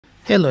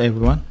Hello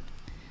everyone.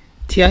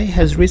 TI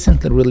has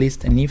recently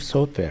released a new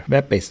software,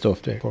 web-based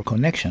software for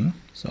connection,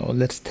 so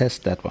let's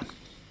test that one.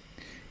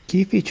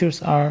 Key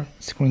features are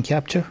screen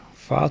capture,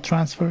 file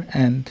transfer,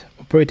 and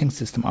operating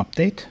system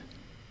update.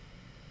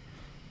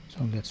 So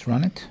let's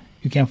run it.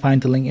 You can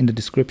find the link in the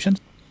description.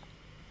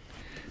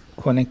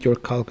 Connect your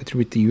calculator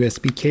with the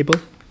USB cable.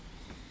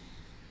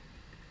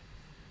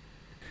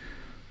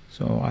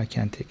 So I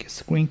can take a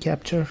screen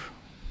capture.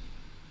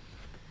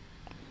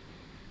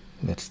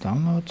 Let's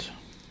download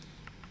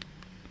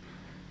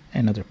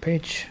another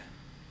page.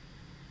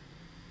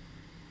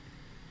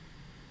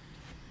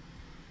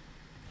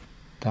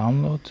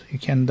 Download. You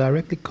can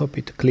directly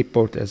copy to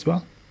clipboard as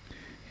well.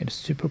 It is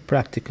super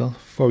practical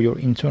for your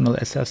internal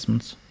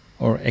assessments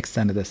or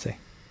extended essay.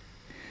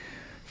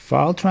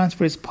 File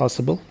transfer is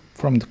possible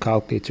from the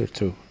calculator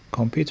to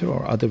computer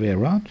or other way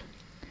around.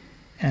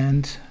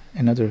 And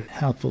another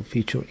helpful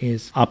feature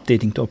is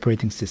updating the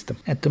operating system.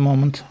 At the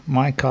moment,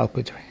 my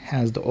calculator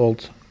has the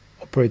old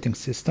operating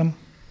system.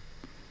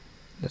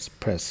 Let's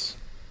press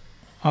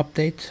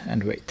update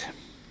and wait.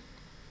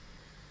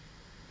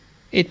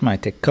 It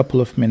might take a couple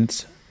of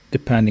minutes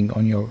depending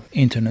on your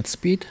internet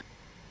speed.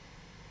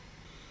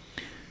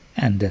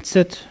 And that's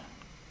it.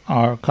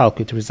 Our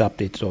calculator is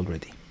updated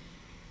already.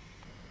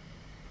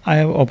 I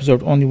have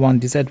observed only one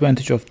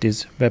disadvantage of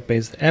this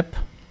web-based app.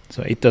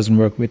 So it doesn't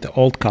work with the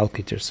old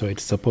calculator, so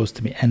it's supposed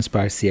to be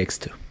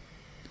Nspire-CX II.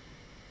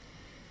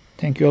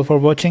 Thank you all for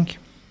watching.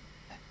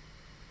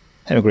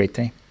 Have a great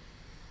day.